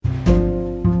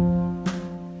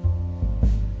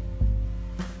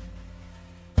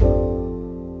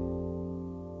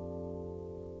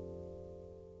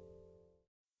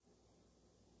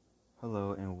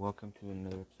Hello and welcome to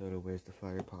another episode of Ways to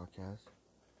Fire podcast.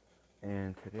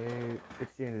 And today,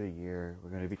 it's the end of the year.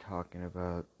 We're going to be talking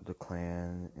about the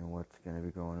clan and what's going to be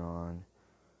going on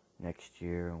next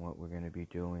year and what we're going to be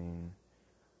doing.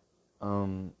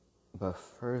 But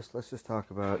first, let's just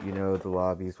talk about, the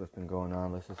lobbies, what's been going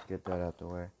on. Let's just get that out the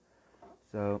way.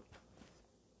 So,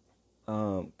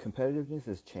 competitiveness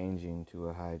is changing to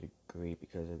a high degree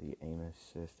because of the aim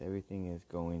assist. Everything is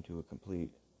going to a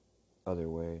complete other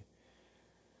way.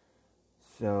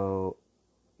 So,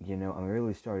 I'm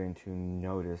really starting to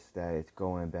notice that it's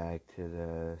going back to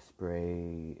the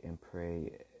spray and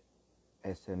pray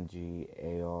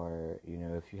SMG AR.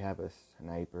 If you have a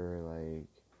sniper,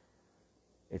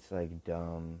 it's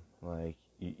dumb.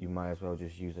 You might as well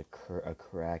just use a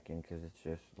Kraken because it's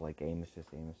just aim assist,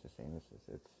 aim assist, aim assist.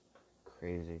 It's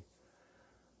crazy.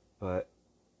 But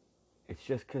it's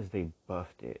just because they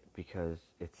buffed it because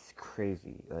it's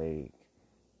crazy.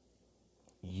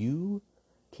 You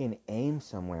can aim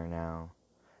somewhere now,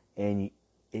 and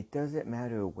it doesn't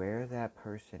matter where that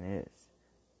person is.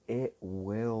 It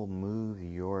will move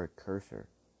your cursor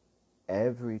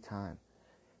every time.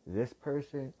 This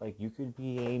person, you could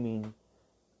be aiming,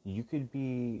 you could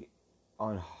be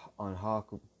on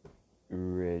Hawk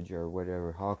Ridge or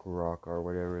whatever, Hawk Rock or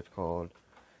whatever it's called,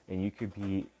 and you could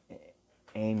be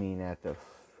aiming at the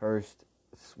first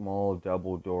small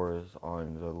double doors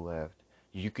on the left.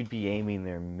 You could be aiming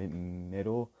their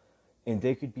middle, and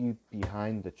they could be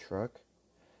behind the truck,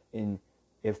 and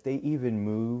if they even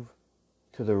move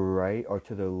to the right or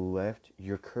to the left,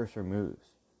 your cursor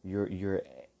moves. Your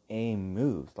aim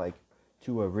moves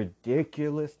to a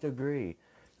ridiculous degree.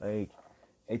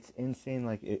 It's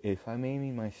insane. If I'm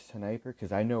aiming my sniper,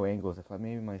 because I know angles. If I'm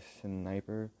aiming my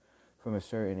sniper from a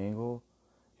certain angle,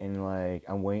 and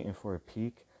I'm waiting for a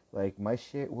peek, my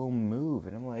shit will move,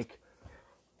 and I'm like,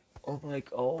 oh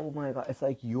my god!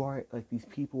 It's you are these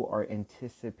people are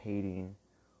anticipating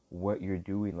what you're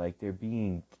doing. They're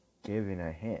being given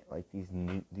a hint.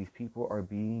 These people are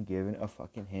being given a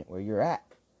fucking hint where you're at.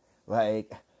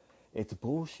 It's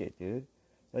bullshit, dude.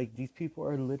 These people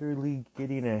are literally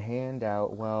getting a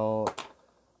handout while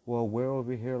we're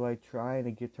over here trying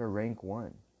to get to rank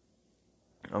 1.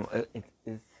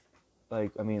 It's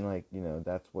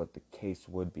that's what the case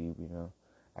would be.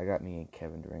 I got me and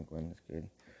Kevin to rank 1. That's good.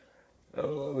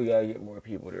 Oh, we gotta get more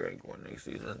people to rank 1 next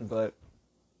season. But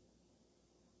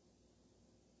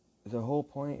the whole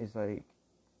point is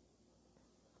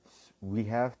we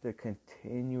have to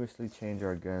continuously change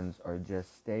our guns or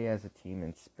just stay as a team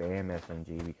and spam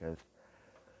SMG because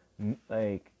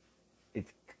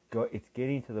it's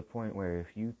getting to the point where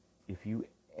if you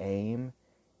aim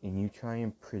and you try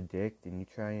and predict and you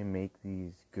try and make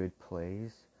these good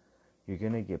plays, you're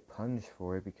gonna get punished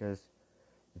for it because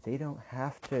they don't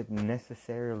have to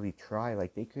necessarily try.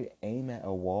 They could aim at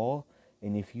a wall,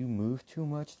 and if you move too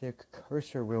much, their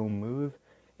cursor will move,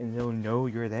 and they'll know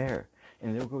you're there,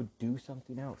 and they'll go do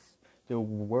something else. They'll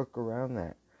work around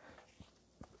that.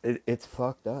 It's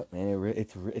fucked up, man.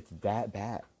 It's that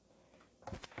bad.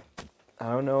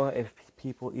 I don't know if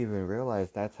people even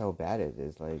realize that's how bad it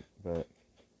is. But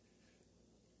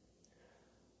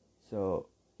so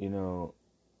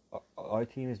our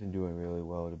team has been doing really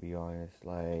well, to be honest.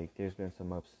 There's been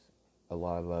some ups, a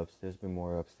lot of ups. There's been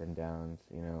more ups than downs,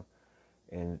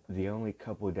 And the only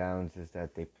couple downs is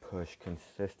that they push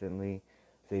consistently.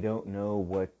 They don't know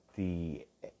what the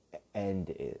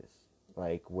end is,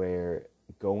 where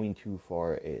going too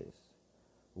far is.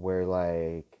 Where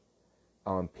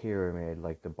on Pyramid,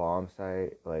 the bomb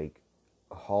site,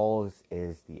 Halls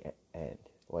is the end.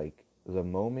 The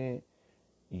moment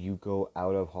you go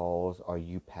out of Halls or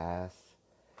you pass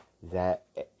that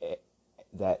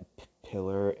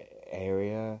pillar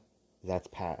area, that's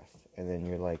passed, and then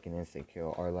you're an instant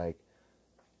kill. Or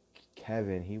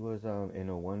Kevin, he was in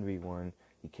a 1v1,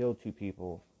 he killed 2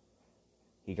 people,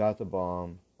 he got the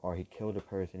bomb, or he killed a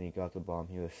person, he got the bomb,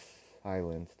 he was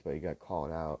silenced, but he got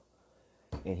called out,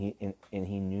 and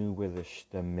he knew where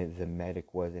the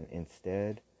medic was, and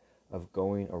instead of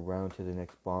going around to the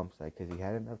next bomb site, because he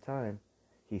had enough time,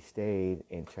 he stayed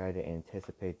and tried to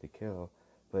anticipate the kill,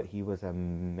 but he was a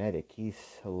medic. He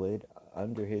slid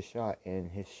under his shot,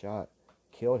 and his shot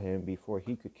killed him before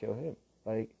he could kill him.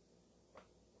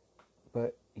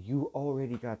 But you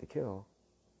already got the kill.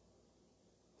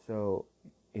 So,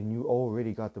 and you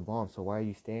already got the bomb, so why are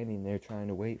you standing there trying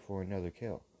to wait for another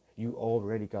kill? You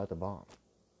already got the bomb.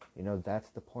 That's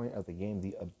the point of the game,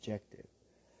 the objective.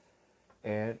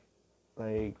 And,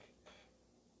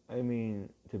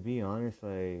 to be honest,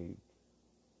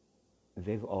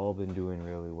 they've all been doing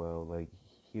really well.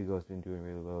 Hugo's been doing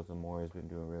really well. Zamora's been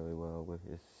doing really well with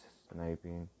his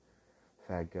sniping.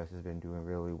 Fat Gus has been doing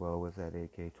really well with that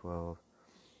AK-12.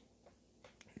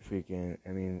 Freaking,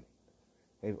 I mean,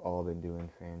 they've all been doing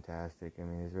fantastic. I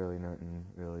mean, there's really nothing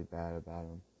really bad about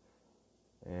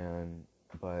them.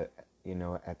 But, you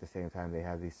know, at the same time, they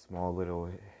have these small little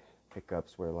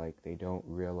hiccups where, like, they don't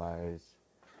realize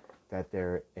that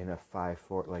they're in a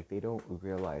 5-4. Like, they don't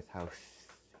realize how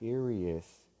serious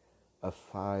a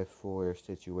 5-4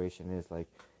 situation is. Like,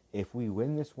 if we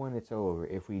win this one, it's over.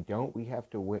 If we don't, we have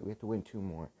to win 2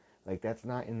 more. Like, that's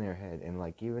not in their head. And,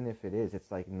 like, even if it is, it's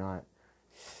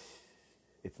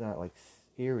not like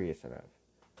serious enough.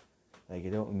 Like,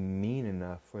 it don't mean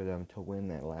enough for them to win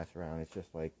that last round. It's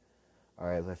just like, all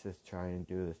right, let's just try and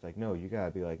do this. Like, no, you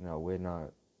gotta be like, no, we're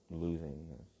not losing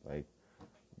this. Like,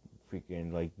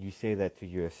 freaking, like, you say that to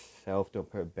yourself. Don't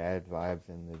put bad vibes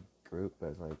in the group. But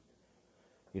it's like,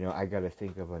 you know, I gotta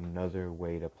think of another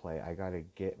way to play. I gotta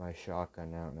get my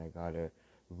shotgun out, and I gotta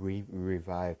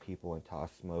revive people and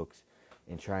toss smokes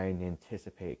and try and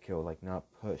anticipate kill, like, not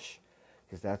push.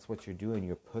 Because that's what you're doing.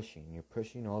 You're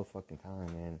pushing all the fucking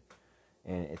time, man.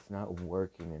 And it's not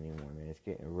working anymore, man. It's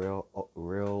getting real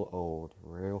old,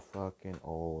 real fucking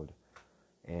old.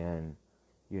 And,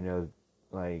 you know,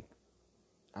 like,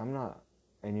 I'm not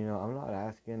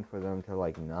asking for them to,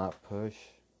 like, not push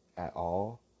at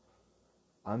all.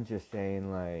 I'm just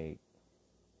saying, like,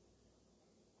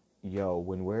 yo,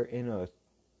 when we're in a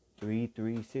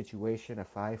 3-3 situation, a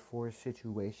 5-4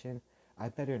 situation, I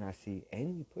better not see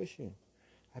any pushing.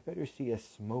 I better see a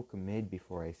smoke mid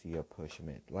before I see a push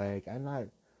mid. Like,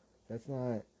 that's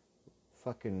not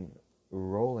fucking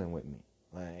rolling with me.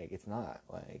 Like, it's not.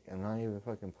 Like, I'm not even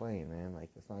fucking playing, man.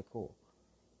 Like, that's not cool.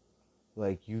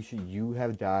 Like, you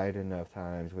have died enough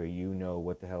times where you know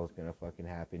what the hell is gonna fucking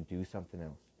happen. Do something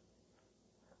else.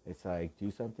 It's like,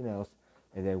 do something else,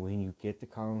 and then when you get the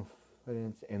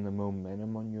confidence and the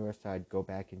momentum on your side, go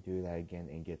back and do that again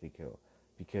and get the kill.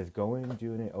 Because going and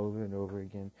doing it over and over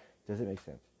again doesn't make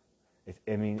sense.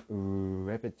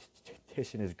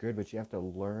 Repetition is good, but you have to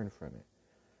learn from it.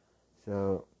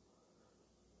 So,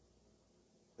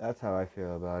 that's how I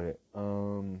feel about it.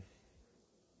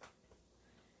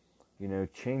 You know,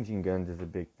 changing guns is a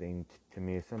big thing to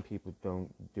me. Some people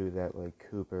don't do that, like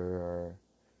Cooper or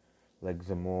like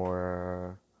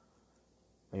Zamora.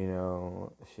 You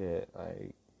know, shit.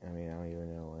 Like, I mean, I don't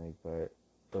even know, like, but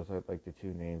those are like the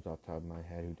 2 names off the top of my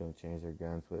head who don't change their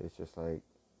guns. But it's just like,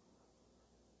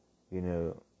 you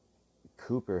know,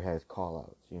 Cooper has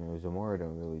call-outs. You know, Zamora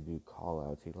don't really do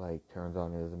call-outs. He, like, turns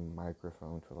on his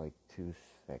microphone for, like, 2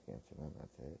 seconds, and then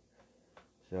that's it.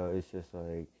 So it's just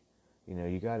like, you know,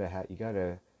 you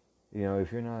gotta, you know,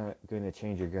 if you're not gonna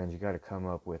change your guns, you gotta come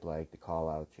up with, like, the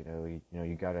call-outs, you know,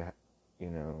 you gotta, you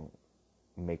know,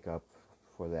 make up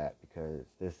for that, because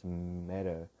this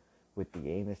meta with the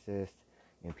aim assist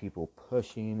and people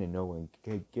pushing and no one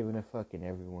giving a fuck and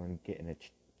everyone getting a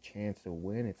chance to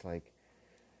win, it's like,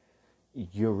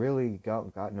 you really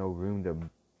got no room to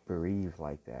breathe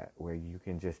like that, where you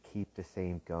can just keep the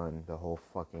same gun the whole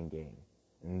fucking game.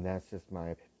 And that's just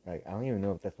my, like, I don't even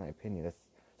know if that's my opinion. That's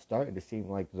starting to seem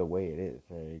like the way it is,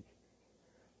 like,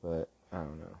 but I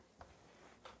don't know.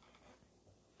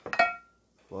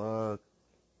 Fuck.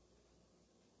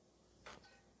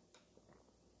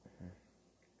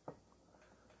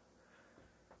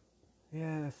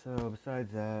 Yeah, so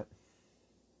besides that,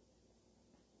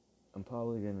 I'm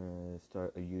probably gonna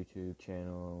start a YouTube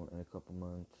channel in a couple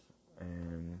months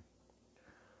and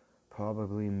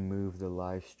probably move the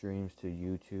live streams to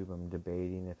YouTube. I'm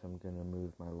debating if I'm gonna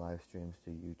move my live streams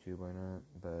to YouTube or not,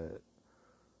 but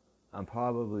I'm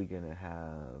probably gonna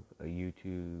have a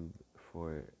YouTube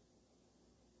for,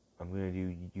 I'm gonna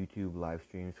do YouTube live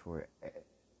streams for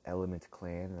Elements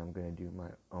Clan, and I'm gonna do my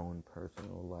own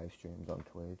personal live streams on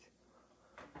Twitch.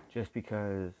 Just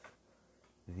because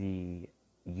the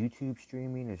YouTube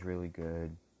streaming is really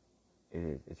good. It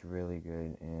is. It's really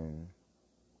good, and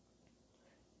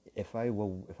if I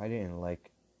didn't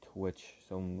like Twitch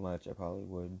so much, I probably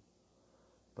would.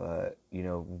 But, you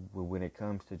know, when it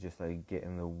comes to just like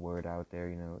getting the word out there,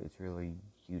 you know, it's really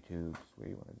YouTube's where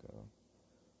you want to go.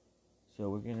 So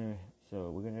we're gonna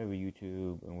have a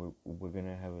YouTube, and we're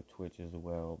gonna have a Twitch as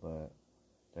well, but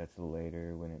that's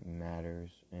later when it matters.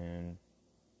 And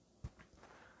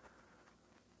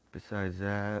besides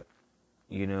that,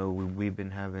 you know, we've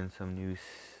been having some new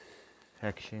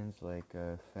sections like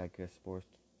Fat Guy Sports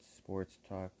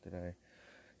Talk that I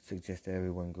suggest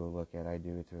everyone go look at. I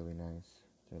do. It's really nice.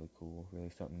 It's really cool. Really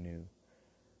something new.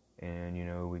 And, you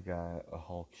know, we got a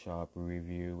Hulk Shop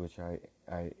review, which I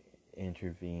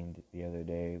intervened the other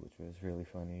day, which was really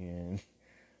funny. And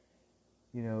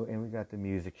and we got the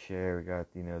music share, we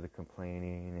got, the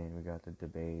complaining, and we got the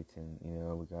debates, and,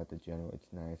 we got the general.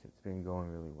 It's nice. It's been going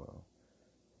really well.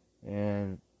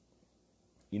 And,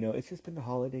 it's just been the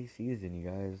holiday season, you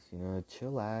guys.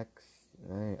 Chillax.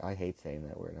 I hate saying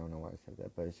that word. I don't know why I said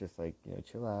that, but it's just like,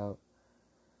 chill out.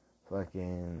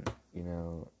 Fucking,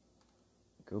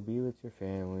 go be with your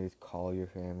families, call your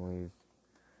families,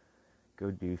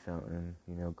 go do something,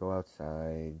 go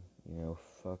outside,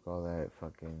 fuck all that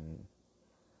fucking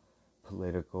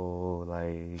political,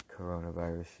 like,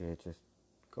 coronavirus shit. Just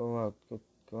go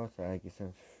outside, get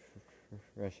some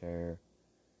fresh air,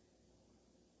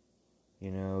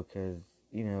 because,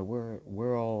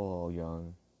 we're all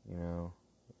young,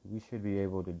 we should be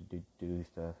able to do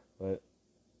stuff, but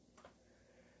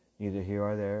neither here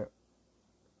or there.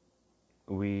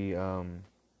 We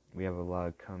have a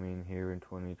lot coming here in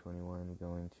 2021. We're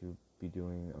going to be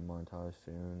doing a montage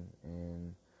soon,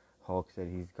 and Hulk said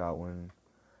he's got one,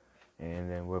 and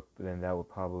then that would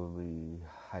probably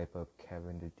hype up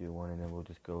Kevin to do one, and then we'll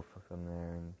just go from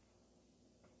there. And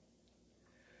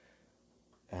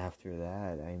after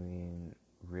that, I mean,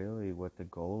 really, what the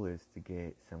goal is to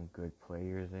get some good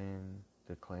players in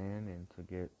the clan and to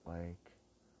get like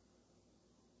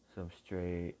some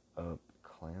straight up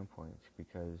clan points,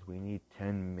 because we need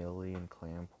 10 million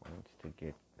clan points to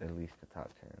get at least the top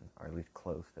 10, or at least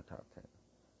close to top 10.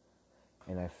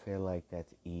 And I feel like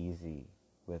that's easy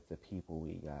with the people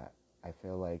we got. I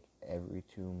feel like every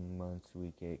 2 months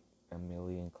we get 1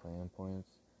 million clan points.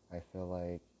 I feel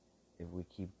like if we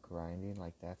keep grinding,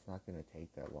 like, that's not going to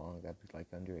take that long. That'd be like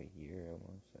under a year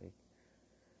almost, like,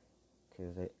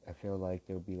 because I feel like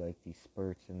there'll be like these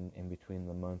spurts in between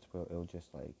the months where it'll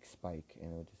just like spike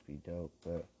and it'll just be dope.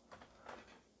 But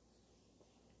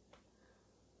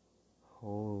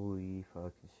holy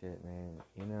fucking shit, man.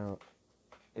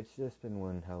 It's just been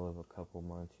one hell of a couple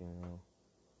months.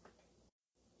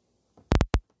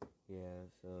 Yeah,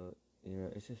 so,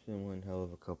 it's just been one hell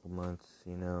of a couple months.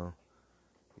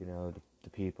 The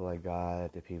people I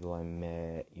got, the people I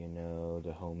met,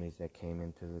 the homies that came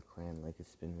into the clan. Like,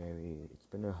 it's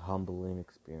been a humbling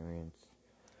experience.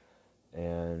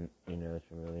 And, it's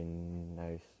been really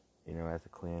nice, as a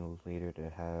clan leader to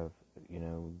have,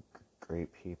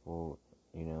 great people,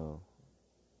 in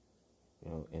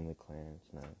the clan.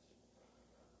 It's nice.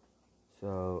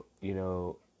 So,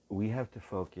 we have to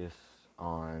focus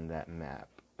on that map.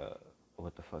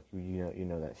 What the fuck?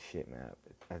 That shit map.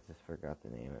 I just forgot the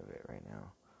name of it right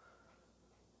now.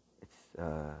 It's,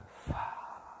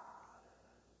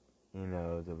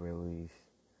 the release.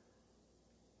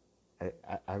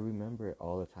 I remember it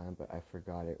all the time, but I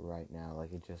forgot it right now.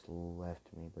 Like, it just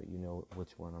left me. But you know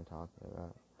which one I'm talking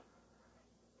about.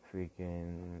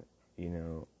 Freaking,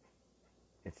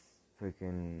 it's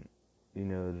freaking,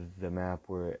 the map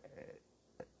where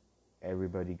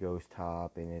everybody goes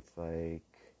top and it's like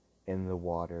in the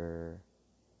water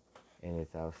and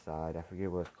it's outside. I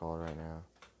forget what it's called right now.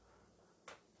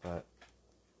 But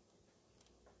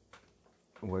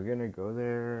we're gonna go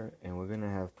there and we're gonna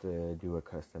have to do a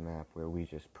custom map where we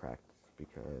just practice,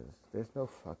 because there's no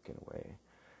fucking way.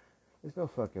 There's no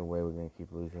fucking way we're gonna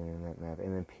keep losing in that map.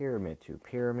 And then Pyramid too.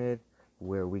 Pyramid,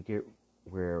 where we get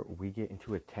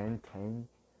into a 10-10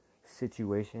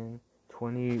 situation.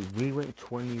 We went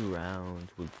 20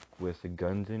 rounds with the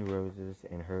Guns N' Roses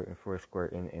and her and Foursquare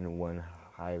in one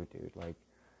hive, dude. Like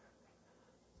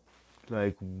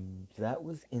that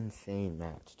was insane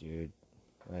match, dude.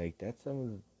 Like, that's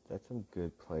some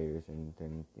good players, and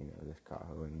then there's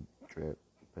Kaho and Drip,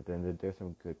 but then there's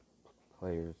some good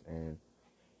players, and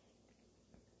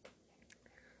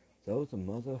those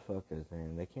motherfuckers,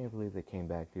 man, they can't believe they came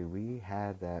back, dude. We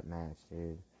had that match,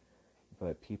 dude,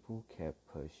 but people kept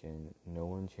pushing. No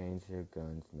one changed their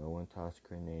guns, no one tossed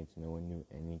grenades, no one knew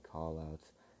any call outs,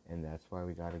 and that's why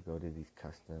we gotta go to these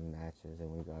custom matches,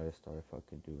 and we gotta start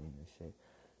fucking doing this shit.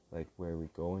 Like, where we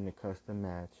go in the custom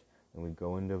match, and we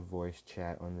go into voice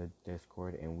chat on the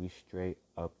Discord, and we straight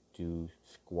up do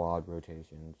squad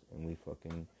rotations, and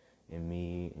and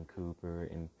me and Cooper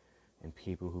and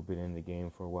people who've been in the game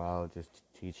for a while just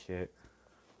teach shit,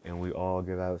 and we all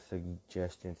give out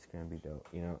suggestions. It's gonna be dope,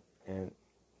 and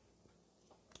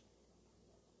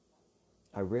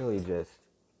I really just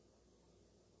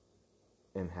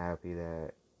am happy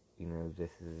that,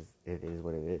 it is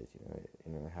what it is,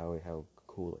 how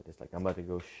cool it is. Like, I'm about to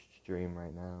go stream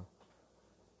right now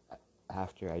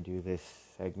after I do this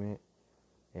segment,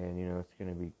 and it's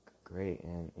gonna be great.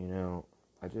 And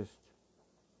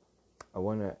I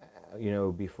want to,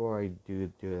 before I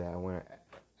do that, I want to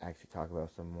actually talk about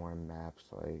some more maps.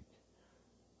 Like,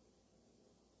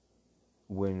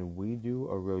 when we do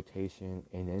a rotation,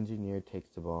 an engineer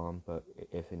takes the bomb, but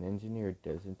if an engineer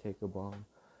doesn't take a bomb,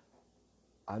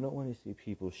 I don't want to see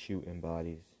people shooting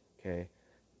bodies, okay,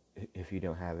 if you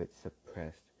don't have it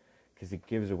suppressed, because it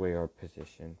gives away our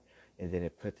position, and then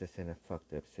it puts us in a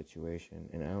fucked up situation,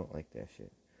 and I don't like that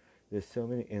shit. There's so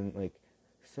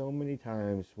many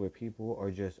times where people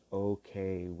are just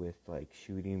okay with, like,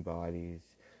 shooting bodies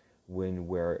when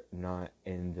we're not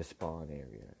in the spawn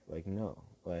area. Like, no.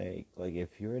 Like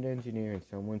if you're an engineer and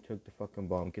someone took the fucking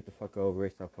bomb, get the fuck over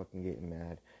it, stop fucking getting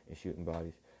mad and shooting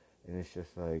bodies. And it's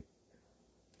just like,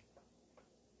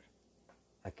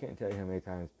 I can't tell you how many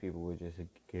times people would just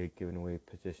get given away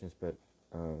positions, but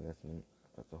that's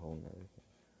a whole nother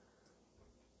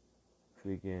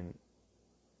thing. Freaking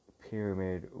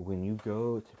pyramid. When you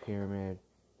go to pyramid,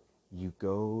 you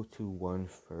go to one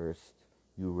first.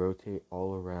 You rotate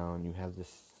all around. You have the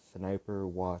sniper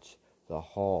watch the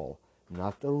hall,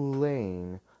 not the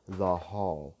lane, the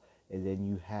hall. And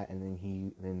then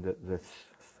the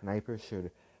sniper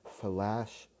should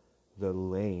flash the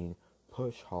lane,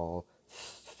 push hall,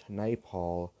 snipe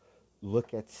hall,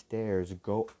 look at stairs,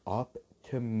 go up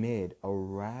to mid,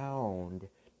 around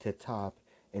to top,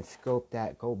 and scope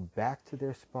that, go back to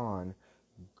their spawn,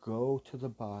 go to the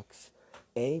box,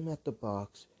 aim at the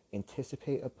box,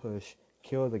 anticipate a push,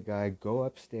 kill the guy, go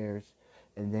upstairs,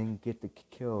 and then get the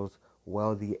kills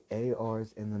while the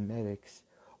ARs and the medics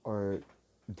are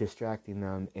distracting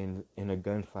them in a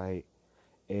gunfight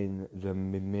in the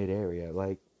mid area.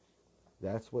 Like,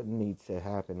 that's what needs to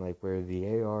happen. Like, where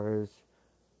the ARs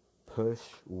push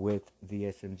with the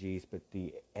SMGs, but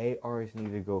the ARs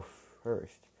need to go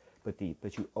first. But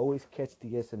you always catch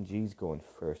the SMGs going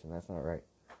first, and that's not right.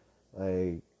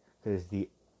 Like, because the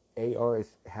ARs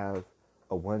have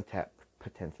a one tap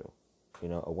potential,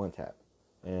 a one tap,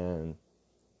 and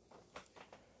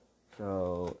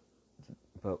so,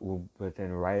 but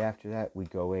then right after that we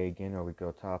go A again, or we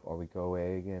go top, or we go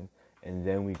A again, and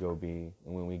then we go B,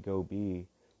 and when we go B,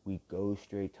 we go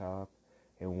straight top,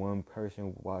 and one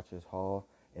person watches hall,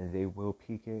 and they will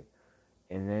peek it,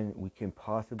 and then we can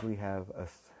possibly have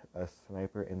a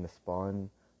sniper in the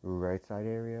spawn right side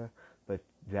area, but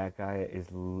that guy is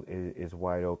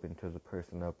wide open to the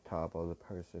person up top or the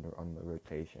person on the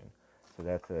rotation, so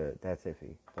that's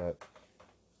iffy. But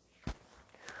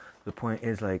the point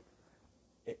is, like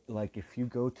if you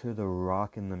go to the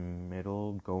rock in the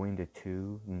middle, going to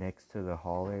 2 next to the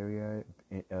hall area,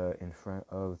 in front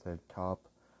of the top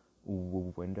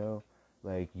window,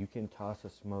 like, you can toss a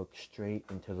smoke straight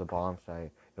into the bomb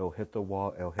site. It'll hit the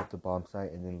wall, it'll hit the bomb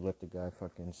site, and then let the guy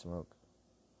fucking smoke.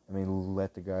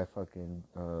 Let the guy fucking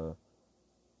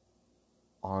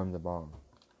arm the bomb.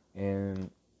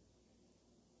 And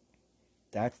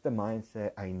that's the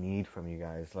mindset I need from you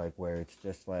guys, like, where it's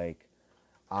just like,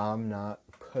 I'm not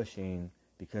pushing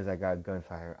because I got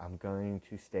gunfire. I'm going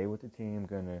to stay with the team, I'm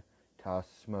going to toss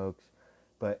smokes,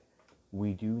 but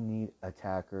we do need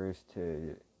attackers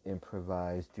to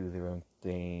improvise, do their own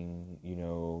thing,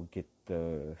 get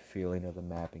the feeling of the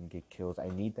map and get kills. I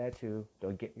need that too,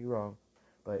 don't get me wrong,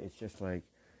 but it's just like,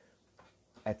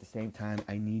 at the same time,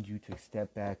 I need you to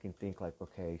step back and think like,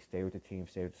 okay, stay with the team,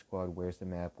 stay with the squad, where's the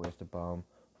map, where's the bomb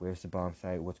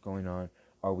site, what's going on,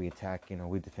 are we attacking, are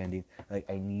we defending? Like,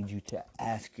 I need you to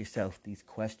ask yourself these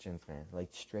questions, man, like,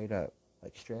 straight up,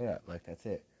 like, that's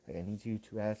it. Like, I need you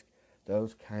to ask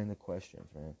those kind of questions,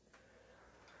 man.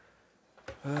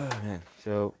 Oh, man,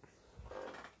 so,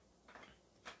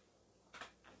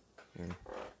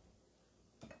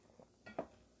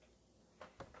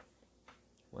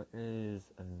 what is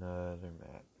another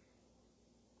map?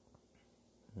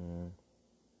 Man,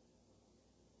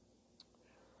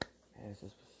 it's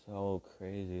just so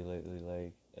crazy lately.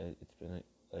 Like, it's been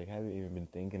like, I haven't even been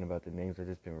thinking about the names. I've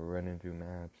just been running through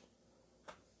maps.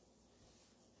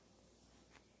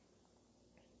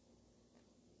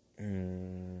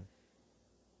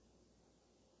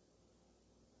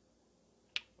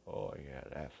 Oh yeah,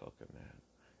 that fucking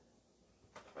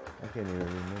map. I can't even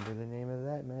remember the name of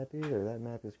that map either. That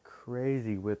map is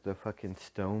crazy, with the fucking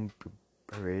stone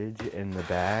bridge in the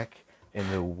back and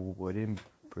the wooden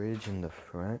bridge in the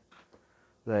front.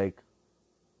 Like,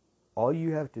 all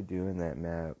you have to do in that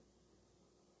map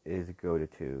is go to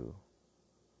 2.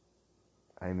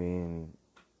 I mean,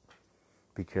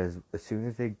 because as soon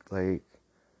as they, like,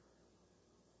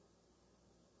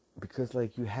 because,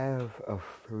 like, you have a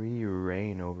free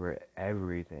reign over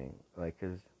everything. Like,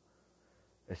 because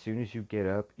as soon as you get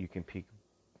up, you can peek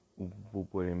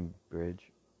wooden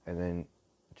bridge, and then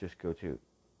just go 2.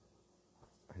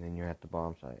 And then you're at the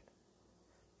bomb site.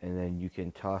 And then you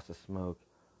can toss a smoke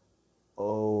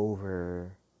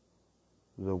over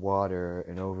the water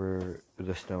and over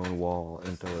the stone wall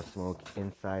and throw a smoke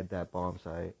inside that bomb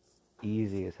site.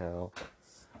 Easy as hell.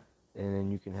 And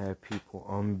then you can have people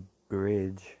on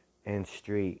bridge and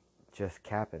street just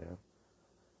capping them.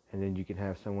 And then you can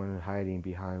have someone hiding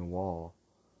behind wall.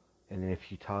 And then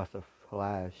if you toss a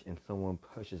flash and someone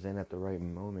pushes in at the right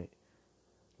moment,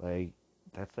 like,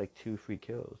 that's like 2 free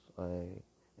kills. Like,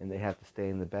 and they have to stay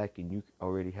in the back, and you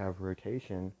already have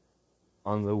rotation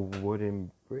on the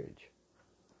wooden bridge.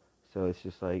 So it's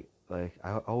just like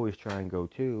I always try and go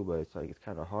too, but it's like it's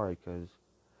kind of hard because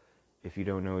if you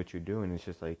don't know what you're doing, it's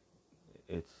just like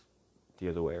it's the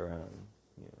other way around,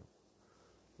 you know.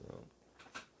 So,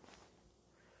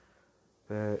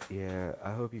 but yeah,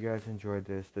 I hope you guys enjoyed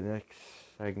this. The next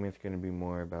segment's gonna be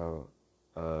more about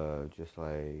just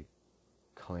like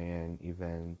clan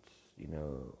events, you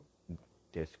know,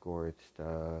 Discord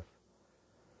stuff,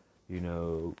 you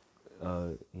know,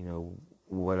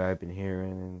 what I've been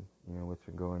hearing and what's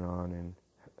been going on and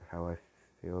how I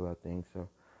feel about things. So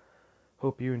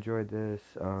hope you enjoyed this.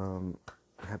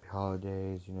 Happy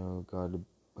holidays. God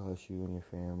bless you and your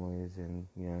families, and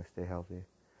stay healthy,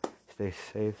 stay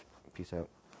safe. Peace out.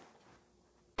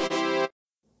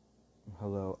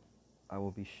 Hello, I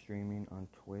will be streaming on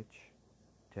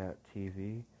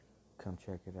Twitch.tv. Come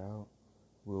check it out.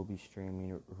 We'll be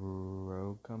streaming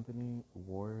Rogue Company,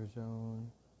 Warzone,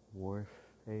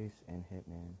 Warface, and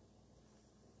Hitman.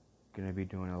 Gonna be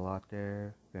doing a lot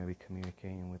there. Gonna be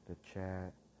communicating with the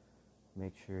chat.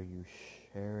 Make sure you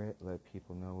share it, let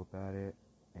people know about it,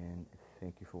 and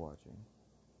thank you for watching.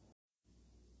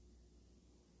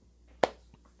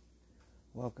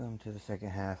 Welcome to the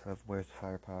second half of Where's the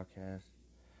Fire podcast.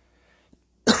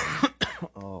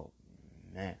 Oh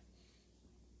man.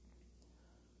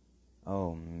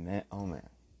 Oh man. Oh man.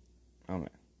 Oh man.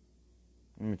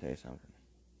 Let me tell you something.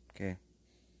 Okay.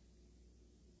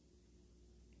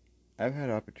 I've had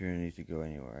opportunities to go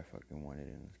anywhere I fucking wanted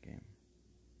in this game.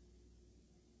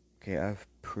 Okay, I've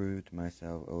proved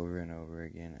myself over and over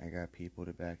again. I got people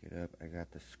to back it up. I got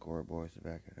the scoreboards to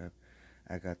back it up.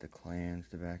 I got the clans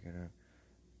to back it up.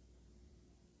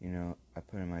 I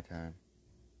put in my time.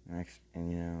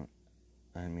 And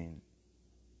I mean,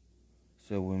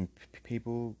 so when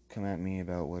people come at me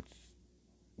about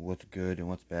what's good and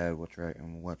what's bad, what's right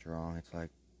and what's wrong, it's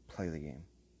like, play the game.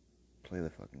 Play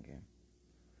the fucking game.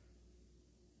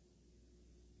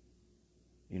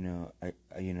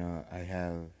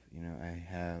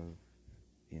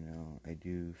 I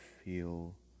do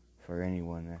feel for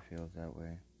anyone that feels that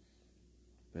way.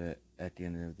 But at the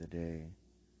end of the day,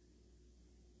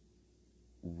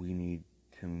 we need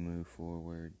to move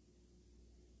forward.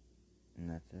 And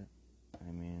that's it.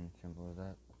 I mean, simple as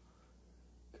that.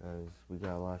 Because we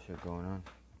got a lot of shit going on.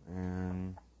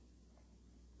 And,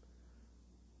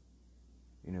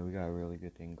 we got a really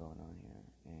good thing going on here.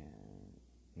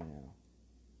 And,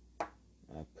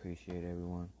 I appreciate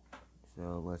everyone.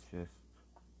 So let's just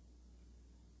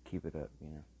keep it up,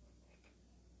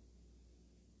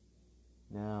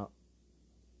 Now,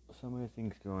 some of the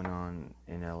things going on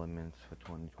in Elements for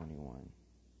 2021.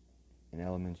 In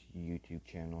Elements YouTube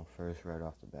channel, first right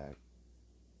off the bat.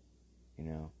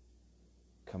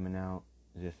 Coming out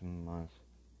this month.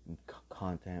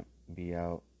 Content be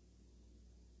out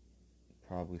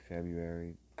probably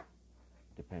February,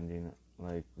 depending.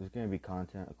 Like, there's gonna be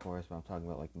content, of course, but I'm talking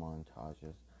about like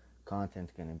montages.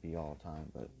 Content's gonna be all the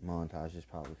time, but montage is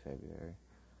probably February.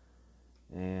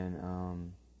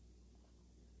 And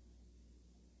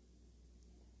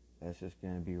that's just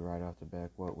gonna be right off the back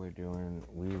what we're doing.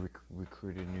 We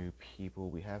recruited new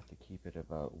people. We have to keep it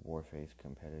about Warface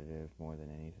competitive more than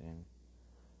anything.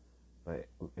 But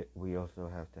we also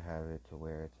have to have it to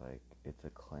where it's like it's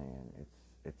a clan.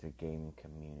 It's a gaming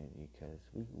community, because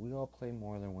we all play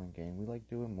more than one game. We like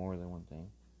doing more than one thing.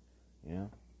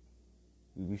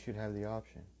 We should have the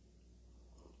option.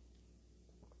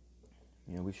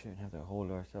 We shouldn't have to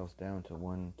hold ourselves down to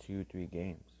 1, 2, 3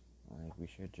 games. Like, we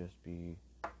should just be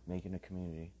making a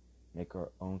community, make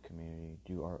our own community,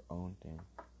 do our own thing.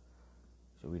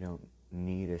 So we don't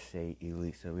need a Say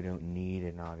Elite, so we don't need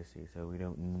an Odyssey, so we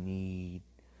don't need,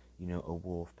 a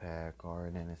Wolfpack or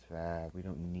an NSFAB. We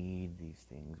don't need these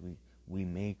things. We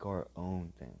make our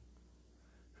own thing.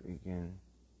 Freaking.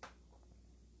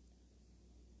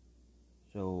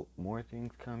 So more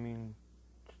things coming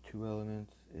to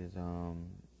Elements is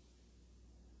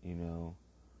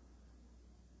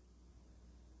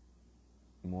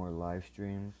more live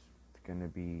streams. It's gonna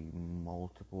be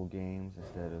multiple games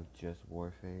instead of just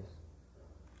Warface.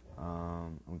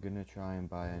 I'm gonna try and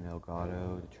buy an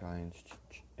Elgato to try and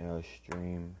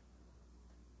stream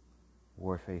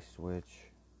Warface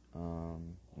Switch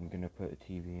I'm gonna put a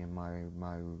TV in my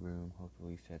room,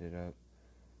 hopefully set it up,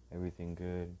 everything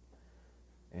good,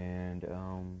 and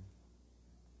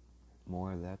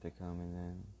more of that to come, and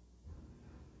then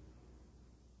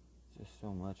just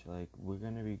so much. Like we're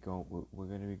gonna be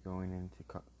going into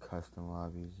custom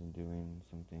lobbies and doing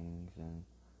some things, and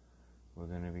we're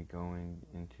gonna be going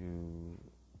into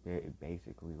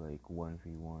basically like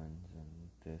 1v1s and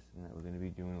this and that. We're gonna be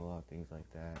doing a lot of things like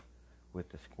that with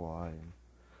the squad, and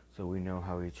so we know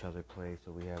how each other play,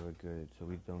 so we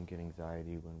don't get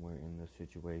anxiety when we're in those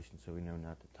situations, so we know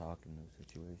not to talk in those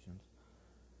situations.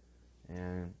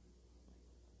 And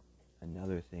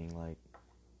another thing, like,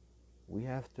 we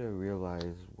have to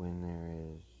realize when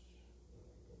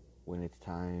it's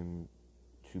time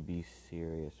to be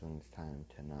serious, when it's time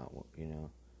to not,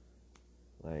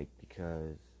 like,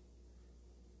 because,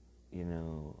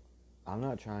 I'm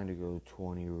not trying to go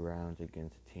 20 rounds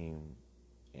against a team,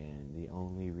 and the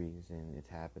only reason it's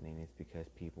happening is because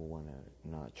people want to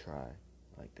not try.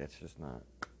 Like, that's not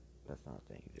a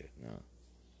thing, dude, no.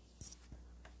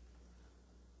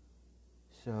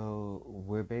 So,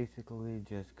 we're basically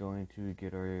just going to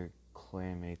get our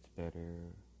clanmates better.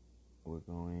 We're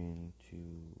going to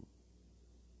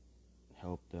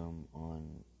help them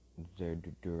on their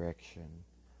direction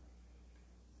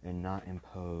and not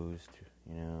imposed,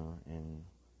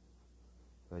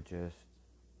 but just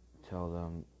tell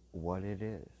them what it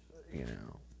is,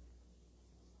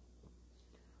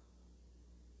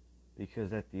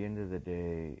 because at the end of the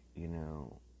day,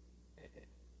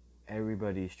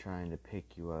 everybody's trying to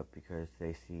pick you up because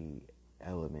they see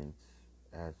elements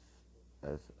as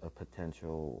a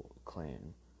potential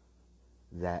clan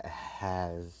that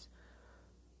has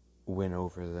went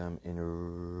over them in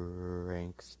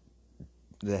ranks,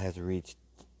 that has reached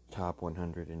top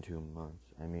 100 in 2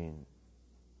 months. I mean,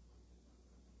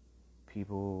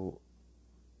 people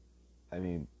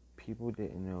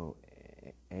didn't know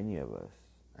any of us.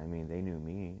 I mean, they knew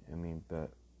me.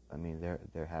 But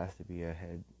there has to be a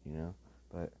head,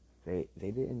 but they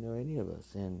didn't know any of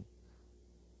us,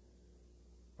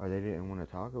 or they didn't want to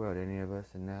talk about any of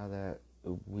us. And now that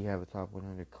we have a top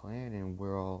 100 clan and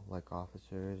we're all like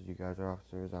officers, you guys are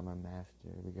officers, I'm a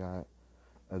master, we got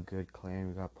a good clan,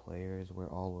 we got players, we're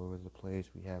all over the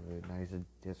place, we have a nice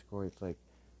Discord. It's like,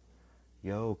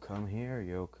 yo, come here,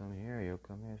 yo, come here, yo,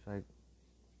 come here. It's like,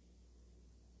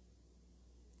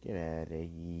 get out of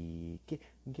here,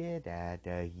 get out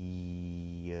of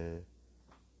here.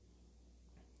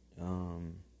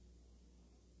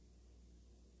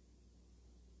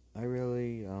 I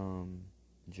really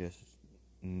just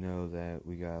know that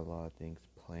we got a lot of things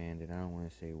planned, and I don't want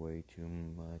to say way too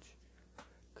much,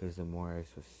 because the more I was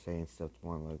saying stuff, the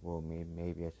more I'm like, well,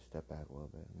 maybe I should step back a little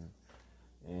bit.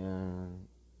 And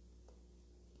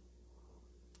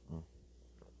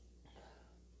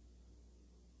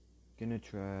gonna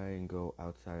try and go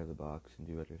outside of the box and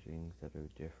do other things that are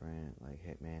different, like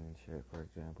Hitman and shit, for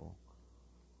example.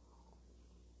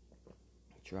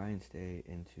 Try and stay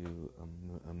into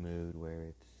a mood where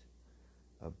it's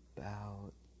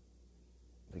about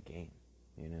the game,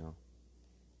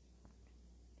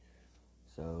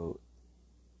 So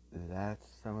that's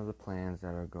some of the plans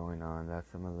that are going on. That's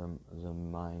some of the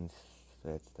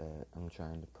mindsets that I'm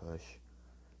trying to push.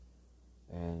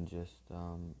 And just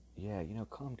calm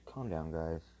down,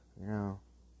 guys.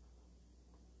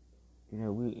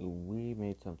 We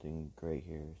made something great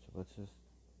here, so let's just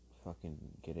fucking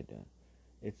get it done.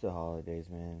 It's the holidays,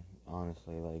 man.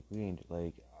 Honestly, like, we ain't,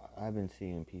 like, I've been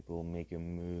seeing people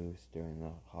making moves during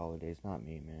the holidays. Not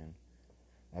me, man.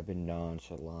 I've been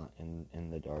nonchalant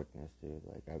in the darkness, dude.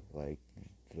 Like, I've like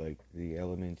the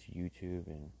Elements YouTube,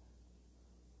 and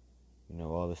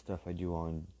all the stuff I do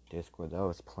on Discord, that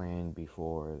was planned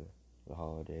before the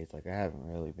holidays. Like, I haven't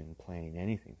really been playing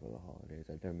anything for the holidays.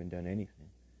 I've never been done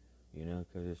anything,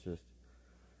 because it's just,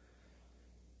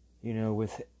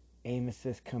 with aim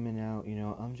assist coming out,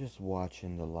 I'm just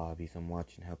watching the lobbies. I'm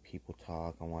watching how people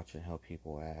talk. I'm watching how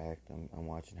people act. I'm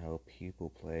watching how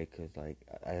people play, because, like,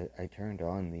 I turned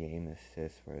on the aim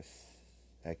assist for a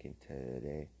second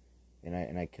today, and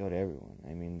I killed everyone.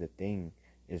 I mean, the thing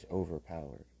is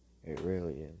overpowered. It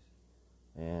really is.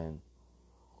 And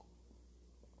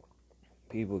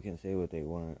people can say what they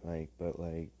want, like, but,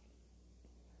 like,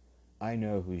 I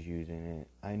know who's using it.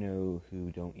 I know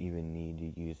who don't even need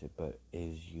to use it, but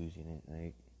is using it.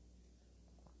 Like,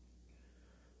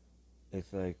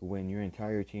 it's like when your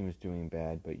entire team is doing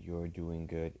bad, but you're doing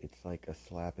good. It's like a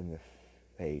slap in the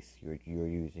face. You're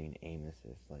using aim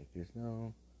assist. Like, there's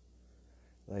no,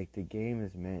 like, the game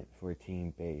is meant for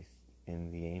team based,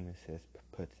 and the aim assist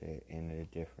puts it in a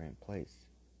different place.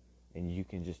 and you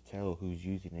can just tell who's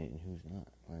using it and who's not.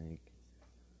 Like,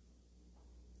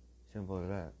 simple as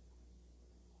that.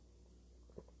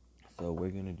 So we're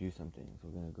gonna do some things.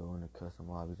 We're gonna go into custom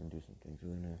lobbies and do some things.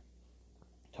 We're gonna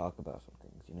talk about some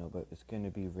things, but it's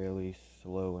gonna be really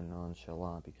slow and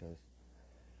nonchalant because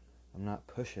I'm not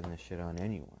pushing this shit on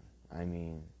anyone. I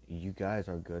mean, you guys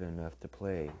are good enough to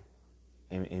play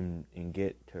and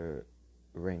get to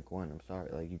rank 1. I'm sorry.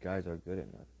 Like, you guys are good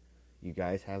enough. You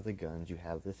guys have the guns, you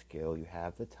have the skill, you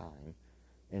have the time,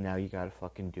 and now you gotta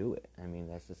fucking do it. I mean,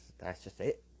 that's just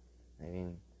it. I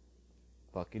mean,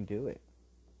 fucking do it.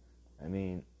 I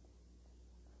mean,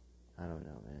 I don't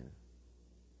know, man.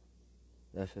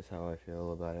 That's just how I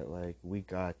feel about it. Like, we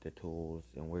got the tools,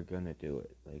 and we're gonna do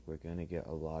it. Like, we're gonna get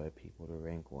a lot of people to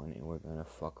rank 1, and we're gonna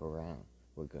fuck around.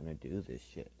 We're gonna do this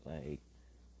shit. Like,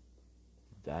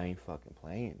 I ain't fucking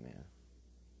playing, man.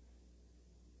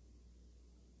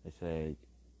 It's like,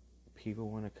 people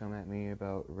want to come at me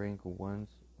about rank 1s.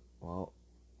 Well,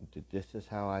 this is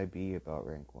how I be about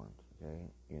rank 1s,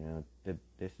 okay?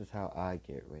 This is how I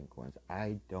get rank 1s.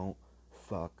 I don't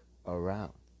fuck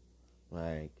around.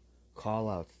 Like,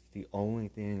 call-outs, the only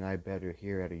thing I better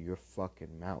hear out of your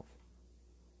fucking mouth.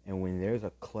 And when there's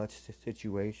a clutch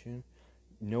situation,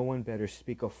 no one better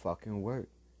speak a fucking word.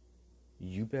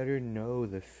 You better know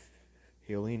the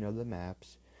feeling of the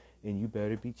maps, and you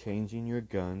better be changing your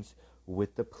guns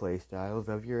with the playstyles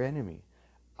of your enemy.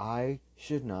 I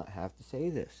should not have to say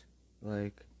this.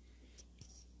 Like,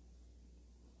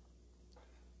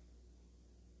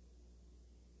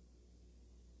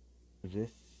 this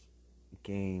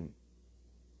game,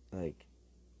 like,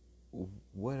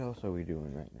 what else are we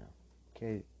doing right now?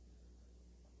 Okay,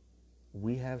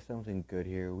 we have something good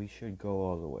here. We should go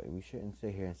all the way. We shouldn't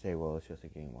sit here and say, well, it's just a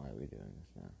game. Why are we doing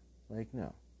this now? Like,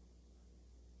 no.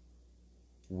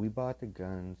 We bought the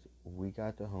guns. We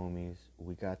got the homies.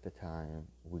 We got the time.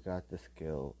 We got the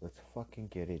skill. Let's fucking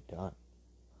get it done.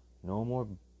 No more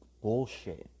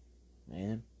bullshit,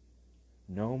 man.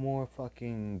 No more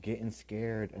fucking getting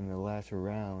scared in the last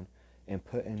round and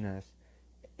putting us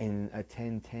in a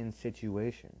 10-10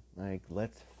 situation. Like,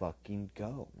 let's fucking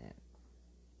go, man.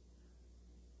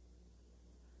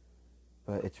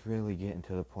 But it's really getting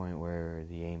to the point where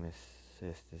the aim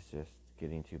assist is just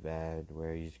getting too bad,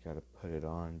 where you just gotta put it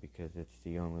on because it's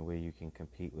the only way you can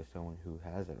compete with someone who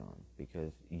has it on,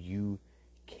 because you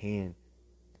can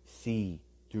see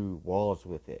through walls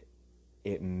with it.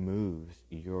 It moves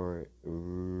your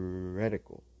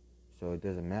reticle, so it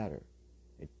doesn't matter.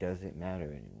 It doesn't matter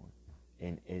anymore,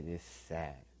 and it is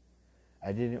sad.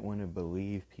 I didn't want to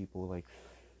believe people like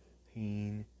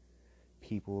Fiend,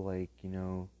 people like,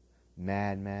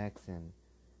 Mad Max, and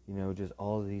just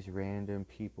all these random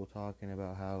people talking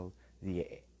about how the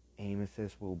aim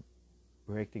assist will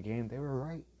break the game. They were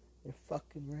right. They're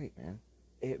fucking right, man.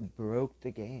 It broke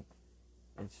the game.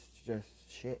 It's just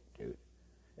shit, dude.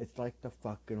 It's like the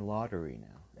fucking lottery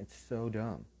now. It's so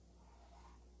dumb.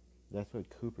 That's what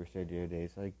Cooper said the other day.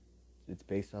 It's like, it's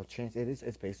based off chance. It is.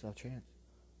 It's based off chance.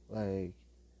 Like,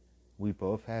 we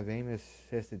both have aim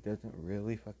assist. It doesn't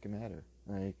really fucking matter.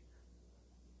 Like,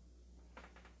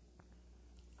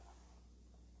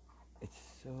 it's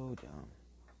so dumb.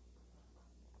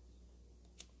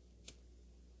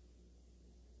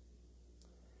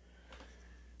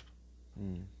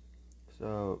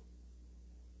 So,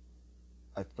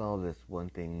 I saw this one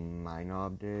thing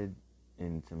Minob did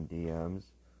in some DMs.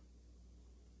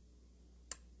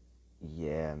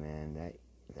 Yeah, man,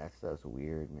 that stuff's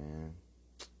weird, man.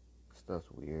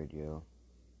 Stuff's weird, yo.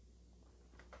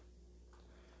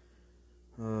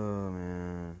 Oh,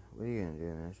 man. What are you gonna do,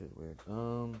 man? That's just weird.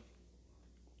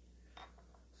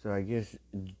 So I guess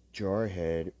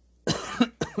Jarhead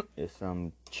is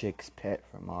some chick's pet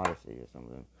from Odyssey or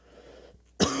something.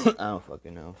 I don't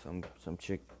fucking know. Some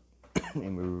chick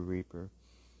named Reaper.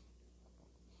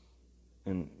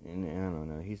 And I don't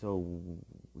know. He's all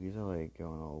like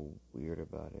going all weird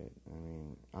about it. I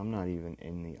mean, I'm not even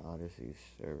in the Odyssey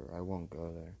server. I won't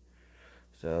go there.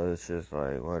 So it's just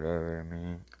like whatever. I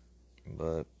mean,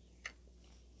 but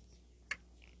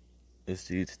this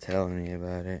dude's telling me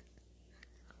about it,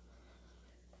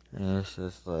 and it's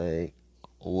just like,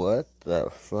 what the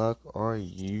fuck are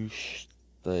you?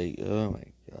 Like, oh my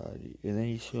god. And then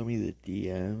he showed me the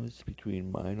DMs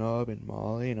between Minob and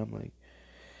Molly, and I'm like,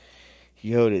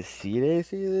 yo, did C-Day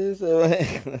see this? I'm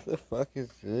like, what the fuck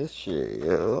is this shit,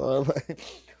 yo?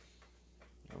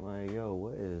 I'm like, yo,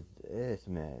 what is this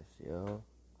mess, yo?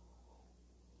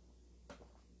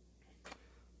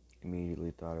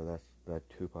 Immediately thought of that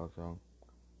Tupac song.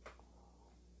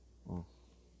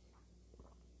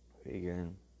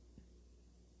 Again.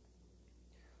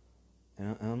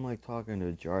 And I'm like talking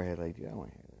to Jarhead, like, dude, I don't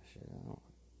want to hear this shit. I don't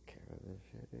care about this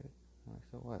shit, dude. I'm like,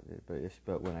 so what, dude?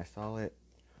 But when I saw it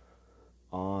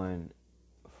on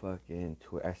fucking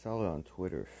Twitter, I saw it on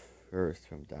Twitter first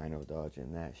from Dino Dodge,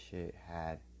 and that shit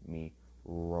had me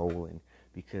rolling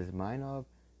because Minov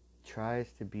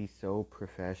tries to be so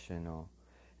professional,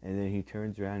 and then he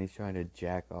turns around, he's trying to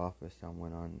jack off with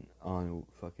someone on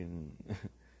fucking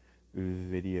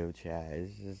video chat.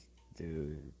 It's just,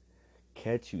 dude,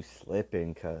 catch you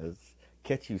slipping, cuz.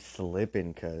 Catch you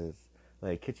slipping, cuz.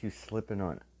 Like, catch you slipping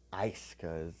on ice,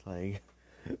 cuz. Like,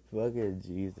 fucking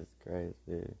Jesus Christ,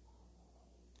 dude.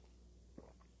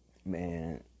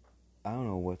 Man, I don't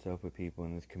know what's up with people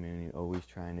in this community always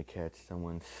trying to catch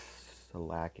someone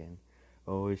slacking.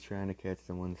 Always trying to catch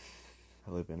someone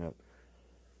slipping up.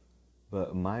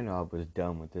 But my knob was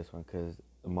done with this one because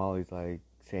Molly's like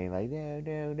saying like no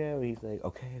no no. He's like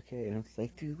okay, and I'm just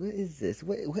like, dude, what is this?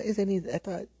 What is any? I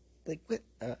thought like what?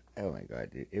 Oh my god,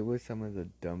 dude, it was some of the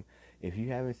dumb. If you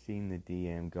haven't seen the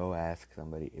DM, go ask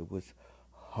somebody. It was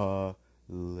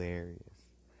hilarious.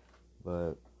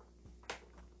 But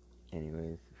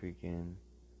anyways, freaking,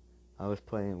 I was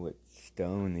playing with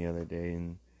Stone the other day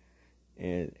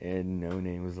and No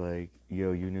Name was like,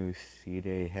 yo, you know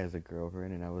C-Day has a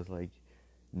girlfriend, and I was like,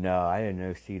 no, I didn't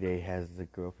know C-Day has a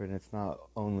girlfriend. It's not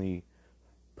only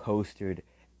posted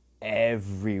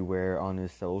everywhere on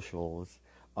his socials,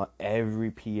 on every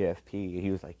PFP.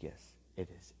 He was like, yes, it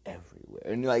is everywhere.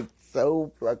 And like,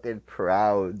 so fucking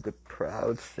proud. The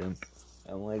proud simp.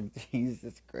 I'm like,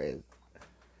 Jesus Christ.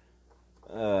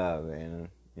 Oh, man.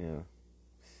 You know,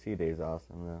 C-Day's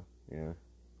awesome, though. You know,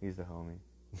 he's the homie.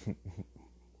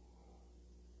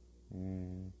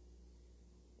 mm.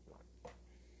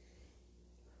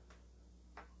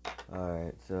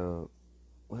 Alright, so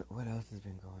what else has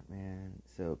been going, man?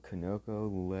 So Kanoko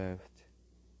left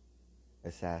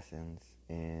Assassins,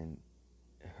 and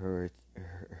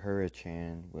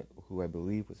Hurrichan, who I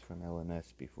believe was from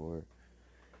LMS before,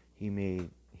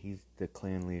 he's the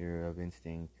clan leader of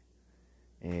Instinct,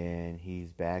 and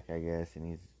he's back, I guess,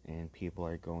 and people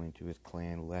are going to his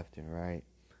clan left and right.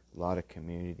 A lot of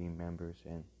community members,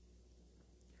 and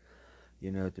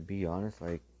you know, to be honest,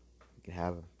 like, you can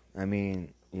have him. I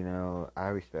mean, you know, I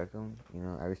respect them. You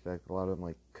know, I respect a lot of them,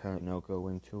 like Kanoko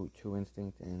and True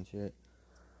Instinct and shit.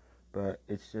 But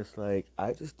it's just like,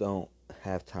 I just don't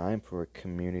have time for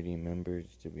community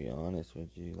members, to be honest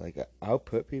with you. Like, I'll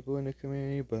put people in the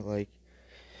community, but like,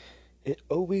 it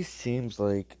always seems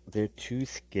like they're too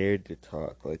scared to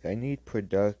talk. Like, I need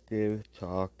productive,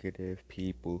 talkative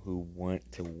people who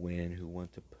want to win, who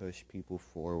want to push people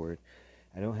forward.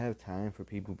 I don't have time for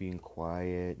people being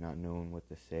quiet, not knowing what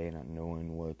to say, not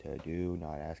knowing what to do,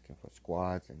 not asking for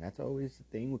squats. And that's always the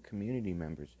thing with community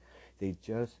members. They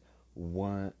just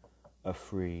want a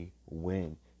free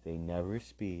win. They never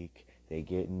speak. They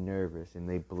get nervous and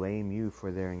they blame you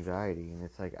for their anxiety. And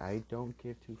it's like, I don't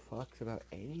give two fucks about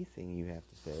anything you have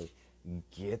to say.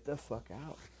 Get the fuck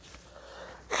out.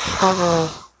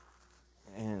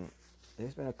 And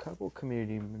there's been a couple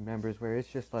community members where it's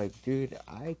just like, dude,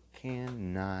 I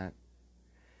cannot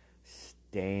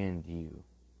stand you.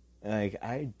 Like,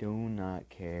 I do not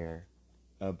care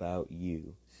about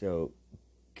you. So,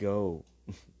 go.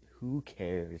 Who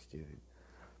cares, dude?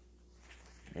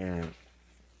 And,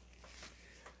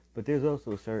 but there's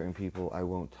also certain people I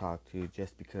won't talk to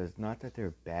just because, not that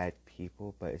they're bad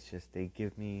people, but it's just they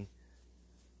give me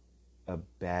a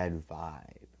bad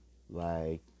vibe.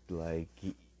 Like,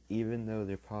 even though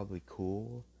they're probably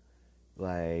cool,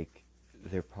 like,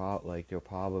 they'll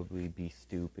probably be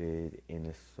stupid in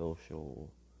a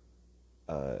social,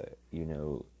 you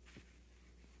know,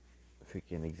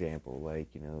 freaking example. Like,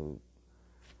 you know,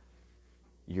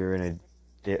 you're in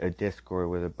a Discord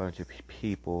with a bunch of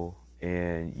people,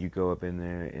 and you go up in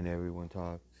there, and everyone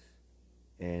talks,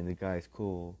 and the guy's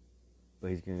cool, but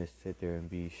he's gonna sit there and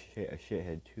be a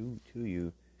shithead to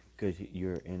you, because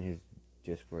you're in his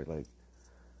Discord, like,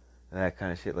 that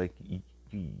kind of shit. Like,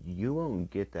 you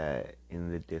won't get that in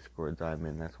the Discords I'm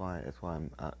in. That's why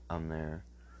I'm there.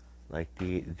 Like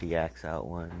the Axe Out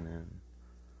one,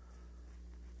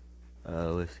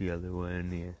 and what's the other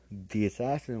one? Yeah, the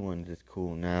Assassin one's is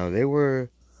cool. Now, they were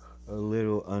a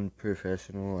little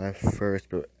unprofessional at first,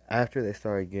 but after they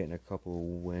started getting a couple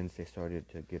of wins, they started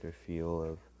to get a feel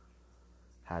of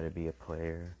how to be a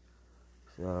player.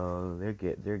 So they're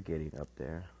getting up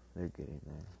there. They're getting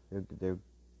there. They're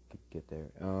get there.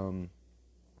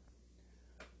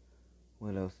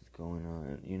 What else is going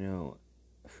on? You know,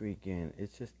 freaking,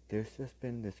 it's just, there's just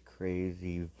been this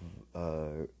crazy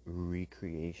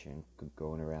recreation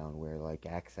going around where, like,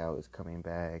 Axe Out is coming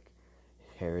back,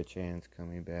 Herachan's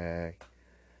coming back,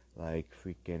 like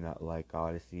freaking like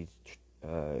Odyssey's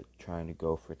trying to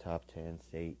go for top 10.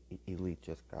 Say Elite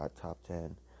just got top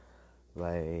 10.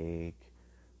 Like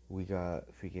we got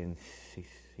freaking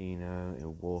Cena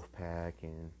and Wolfpack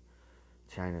and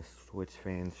China Switch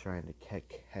fans trying to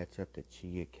catch up to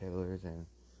Chia Killers, and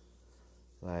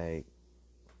like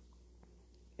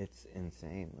it's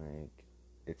insane. Like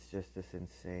it's just this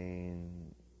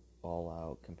insane all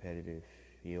out competitive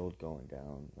field going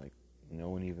down. Like no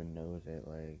one even knows it.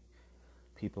 Like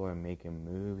people are making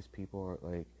moves. People are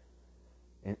like,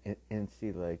 and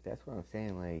see, like that's what I'm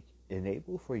saying. Like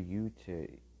enable for you to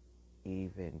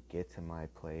even get to my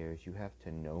players, you have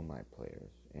to know my players,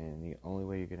 and the only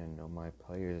way you're gonna know my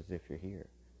players is if you're here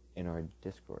in our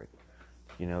Discord.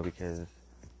 You know, because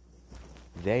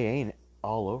they ain't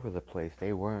all over the place.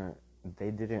 They weren't. They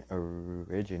didn't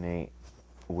originate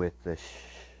with the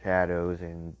Shadows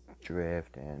and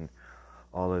Drift and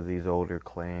all of these older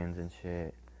clans and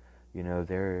shit. You know,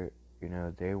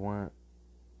 they want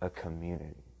a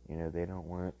community. You know, they don't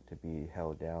want to be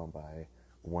held down by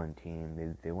one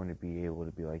team. They want to be able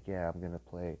to be like, yeah, I'm gonna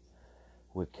play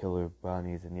with Killer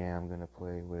Bunnies, and yeah, I'm gonna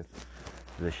play with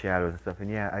the Shadows and stuff. And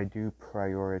yeah, I do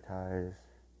prioritize,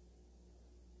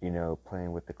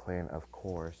 playing with the clan, of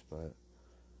course, but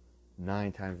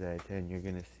 9 times out of 10, you're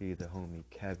gonna see the homie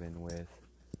Kevin with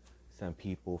some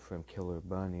people from Killer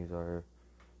Bunnies, or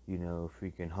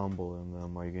freaking Humble in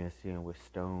them, or you're gonna see him with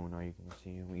Stone, or you're gonna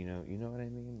see him, you know what I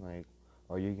mean, like,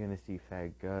 or you're gonna see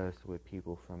Fat Gus with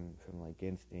people from like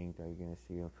Instinct, or you're gonna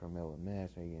see him from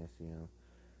LMS, or you're gonna see him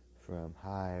from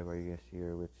Hive, or you're gonna see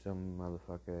her with some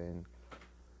motherfucker,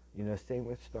 and same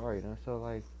with Star, so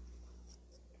like,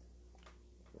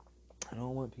 I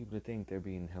don't want people to think they're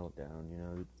being held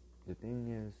down, the thing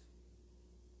is,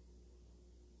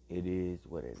 it is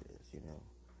what it is.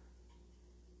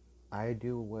 I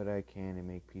do what I can to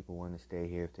make people want to stay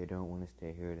here. If they don't want to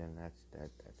stay here, then that's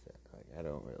it. Like, I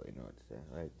don't really know what to say.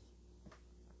 Like,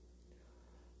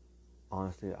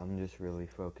 honestly, I'm just really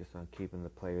focused on keeping the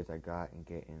players I got and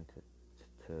getting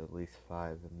to at least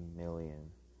 5 million,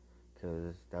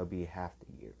 because that'll be half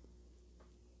the year.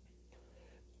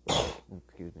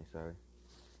 Excuse me, sorry.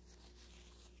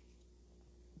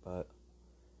 But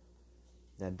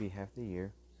that'd be half the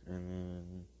year, and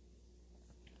then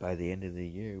by the end of the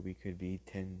year, we could be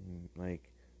 10, like,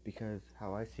 because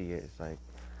how I see it is like,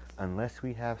 unless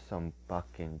we have some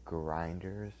fucking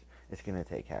grinders, it's gonna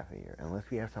take half a year. Unless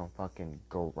we have some fucking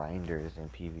grinders in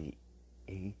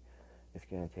PvE, it's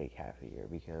gonna take half a year,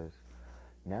 because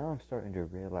now I'm starting to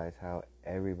realize how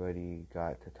everybody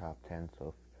got to top 10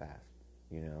 so fast,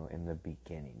 in the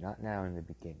beginning. Not now, in the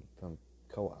beginning, from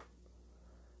co-op.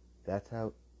 That's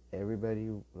how everybody,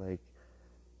 like,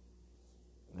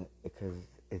 because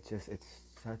it's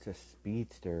such a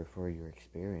speedster for your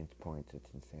experience points. It's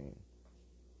insane.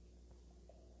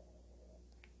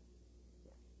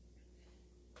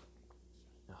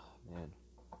 Oh, man.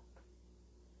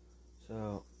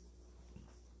 So,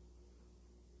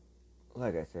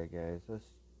 like I said, guys, let's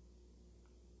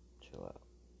chill out.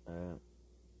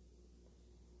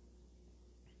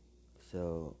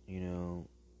 So,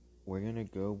 we're gonna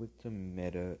go with the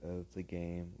meta of the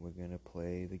game. We're gonna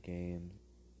play the game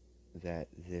that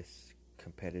this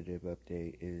competitive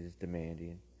update is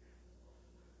demanding.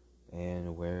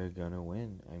 And we're gonna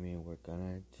win. I mean, we're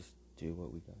gonna just do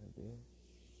what we gotta do.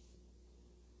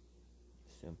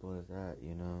 Simple as that.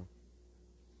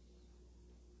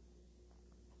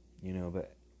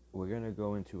 But we're gonna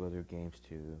go into other games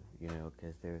too,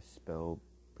 because there's Spell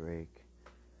Break,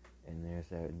 and there's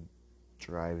that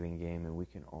driving game, and we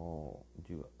can all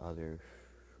do other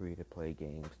free-to-play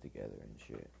games together and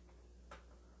shit.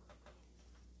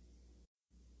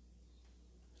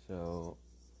 So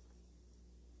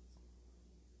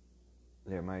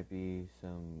there might be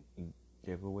some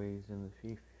giveaways in the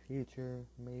future,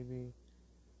 maybe.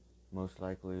 Most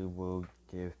likely we'll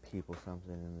give people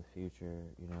something in the future,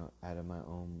 out of my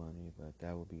own money, but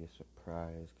that will be a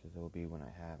surprise, because it will be when I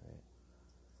have it.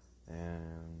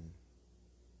 And,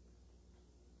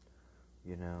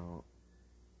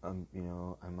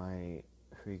 I might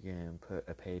freaking put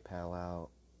a PayPal out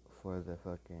for the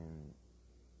fucking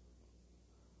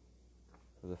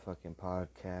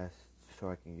podcast, so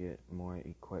I can get more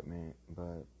equipment,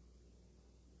 but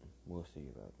we'll see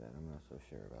about that. I'm not so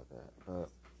sure about that. But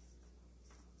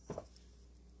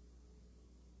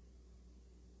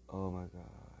oh my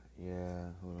god,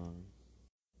 yeah, hold on.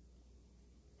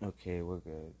 Okay, we're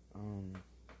good.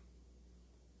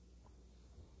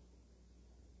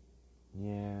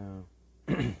 Yeah,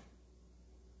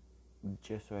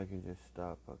 just so I can just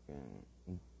stop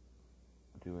fucking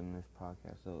doing this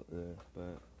podcast out there,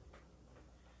 but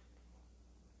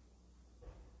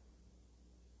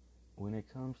when it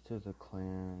comes to the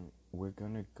clan, we're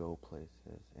gonna go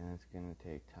places, and it's gonna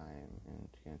take time, and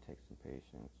it's gonna take some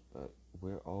patience. But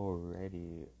we're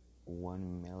already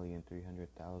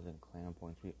 1,300,000 clan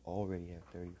points. We already have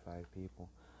 35 people.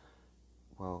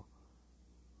 Well,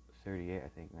 38, I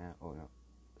think now. Oh no,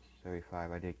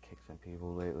 35. I did kick some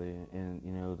people lately, and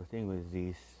you know the thing with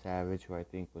Z Savage, who I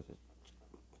think was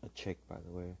a chick, by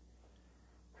the way.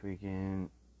 Freaking,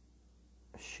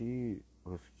 she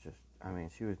was just. I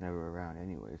mean, she was never around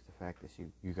anyways. The fact that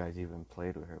you guys even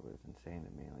played with her was insane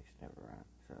to me. Like, she's never around.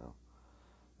 So,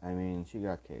 I mean, she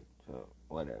got kicked. So,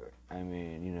 whatever. I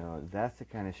mean, you know, that's the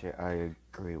kind of shit I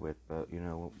agree with. But, you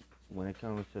know, when it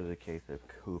comes to the case of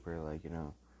Cooper, like, you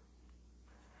know,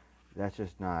 that's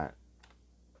just not.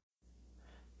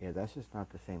 Yeah, that's just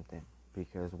not the same thing.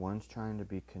 Because one's trying to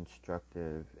be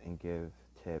constructive and give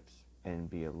tips and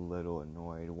be a little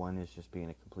annoyed. One is just being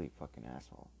a complete fucking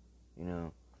asshole. You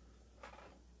know?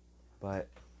 But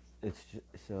it's just,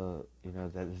 so you know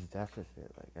that's just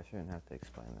it. Like I shouldn't have to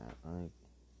explain that. Like,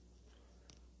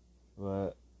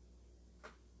 but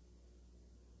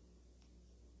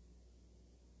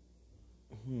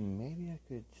maybe I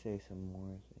could say some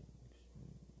more things.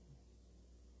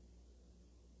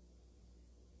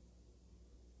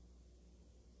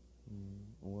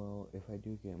 Well, if I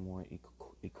do get more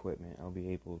equipment, I'll be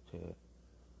able to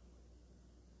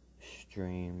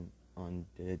stream on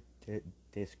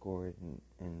Discord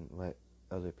and let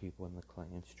other people in the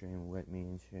client stream with me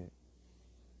and shit.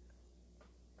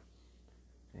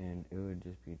 And it would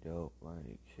just be dope,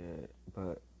 like shit.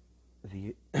 But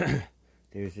the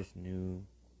there's this new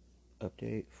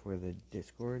update for the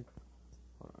Discord.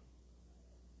 Hold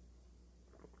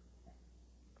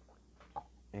on.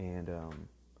 And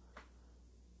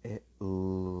it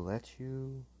lets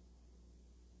you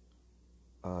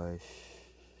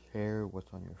share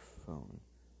what's on your phone,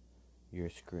 your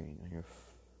screen, on your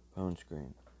phone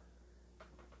screen.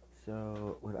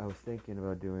 So what I was thinking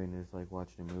about doing is like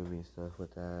watching a movie and stuff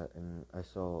with that, and I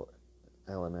saw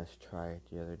LMS try it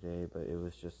the other day, but it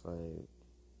was just like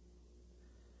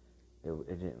it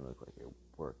didn't look like it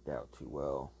worked out too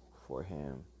well for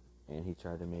him, and he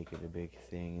tried to make it a big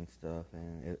thing and stuff,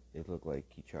 and it looked like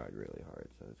he tried really hard,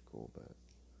 so it's cool, but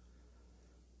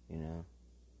you know,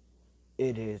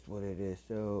 it is what it is.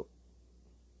 So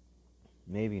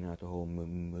maybe not the whole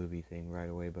movie thing right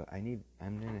away, but I'm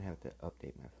gonna have to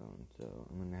update my phone, so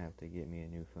I'm gonna have to get me a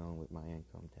new phone with my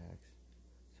income tax,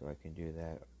 so I can do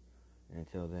that. And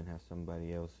until then, have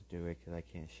somebody else do it, because I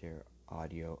can't share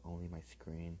audio, only my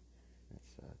screen. That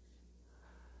sucks.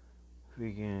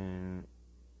 Freaking,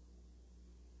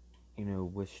 you know,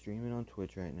 with streaming on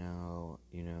Twitch right now,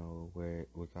 you know, where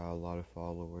we got a lot of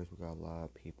followers, we got a lot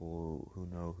of people who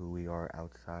know who we are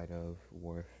outside of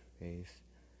Warface,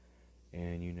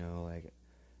 and you know, like,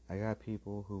 I got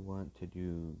people who want to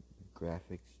do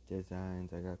graphics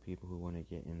designs, I got people who want to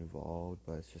get involved,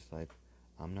 but it's just like,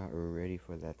 I'm not ready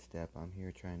for that step. I'm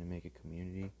here trying to make a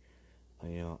community.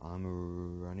 You know, I'm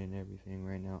running everything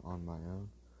right now on my own,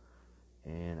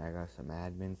 and I got some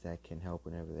admins that can help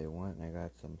whenever they want, and I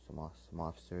got some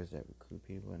officers that recruit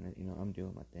people, and you know, I'm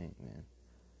doing my thing, man,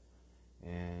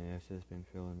 and it's just been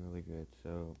feeling really good.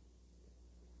 So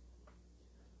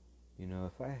you know,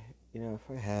 if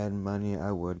I had money,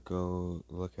 I would go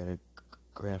look at a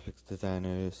graphics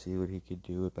designer to see what he could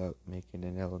do about making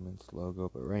an Elements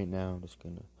logo, but right now I'm just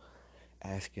gonna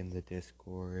ask in the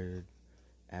Discord,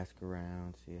 ask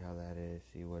around, see how that is,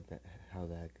 see how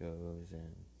that goes,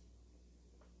 and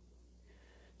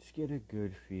just get a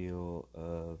good feel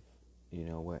of, you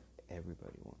know, what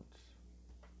everybody wants.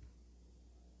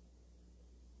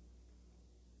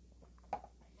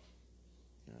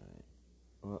 Alright.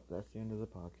 Well, that's the end of the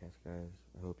podcast, guys.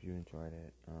 I hope you enjoyed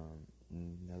it.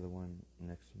 Another one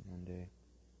next Monday.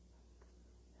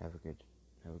 Have a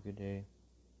good day.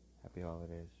 Happy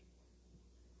holidays.